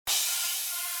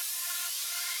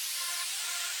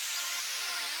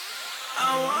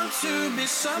I want to be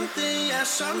something, yeah,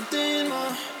 something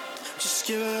more. Just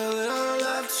give a little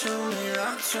love to me,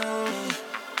 love to me.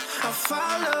 I'll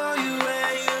follow you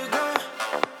where you go.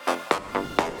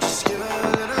 Just give a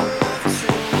little love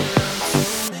to me, love to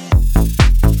me.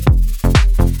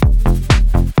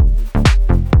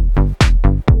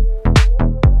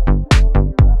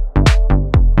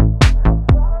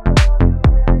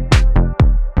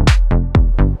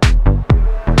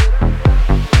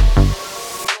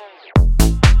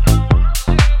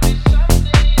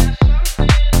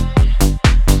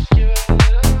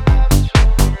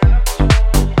 I'll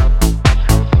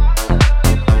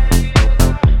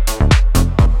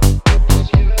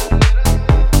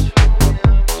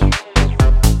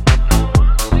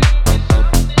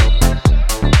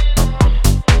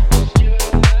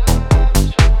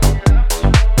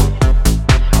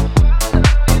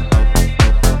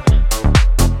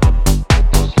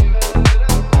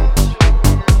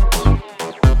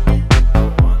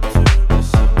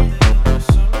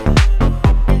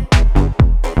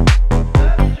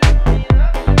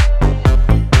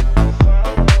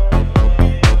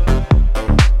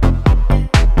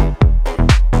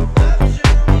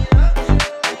follow you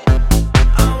where you go.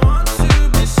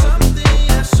 Just give a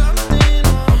little love to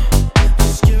me, love to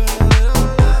me.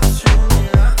 I want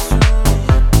to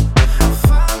be something,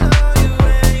 yeah,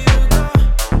 something more. Just give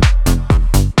a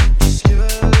little love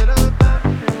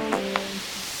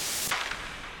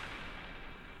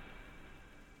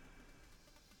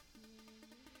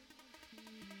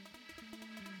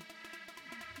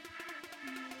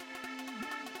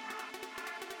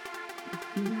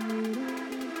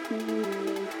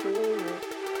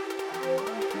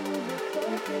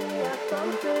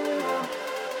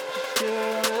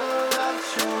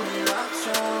to me, love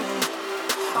to me.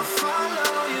 I'll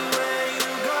follow you where you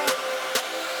go.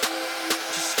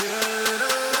 Just give a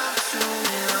little love to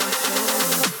me, love to me.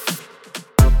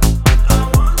 I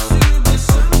want to be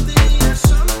something, yeah,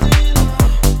 something more.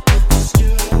 Just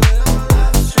give a little love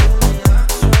to me, love to me. I'll follow you where you go. Just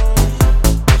give a little love to me, love to me. I want to be something, yeah, something more. Love to me, love to me.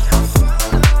 I'll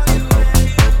follow you where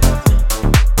you go.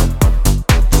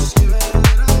 Love to me,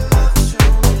 love to me.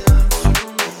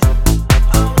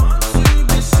 I want to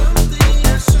be something,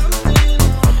 yeah, something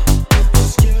more.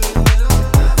 Love to me,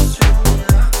 love to me.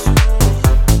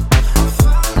 I'll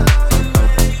follow you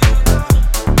where you go. Love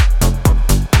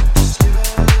to me,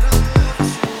 love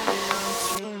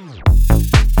to me.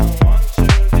 I want to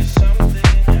be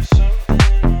something, yeah,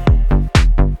 something more.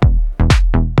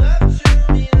 Love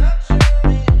to me, love to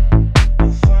me.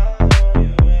 I'll follow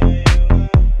you where you go.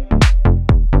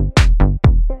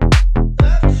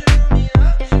 Love to me,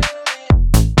 love to me.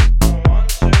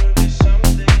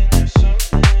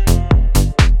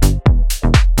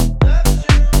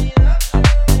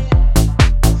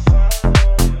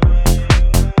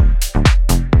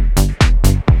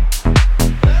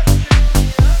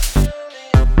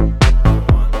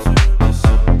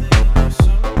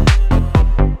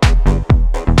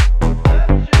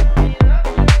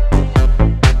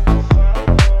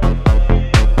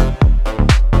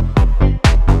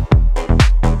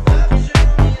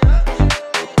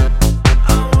 I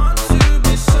want to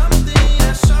be something,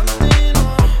 yeah, something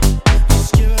more.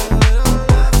 Just give a little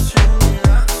love to me,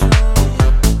 love to me.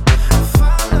 I'll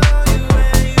follow you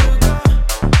where you go.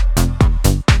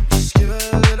 Just give a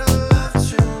little love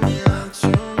to me, love to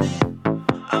me.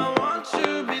 I want to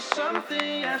be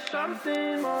something, yeah,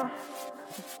 something more.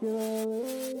 Just give a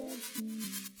little love to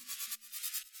me.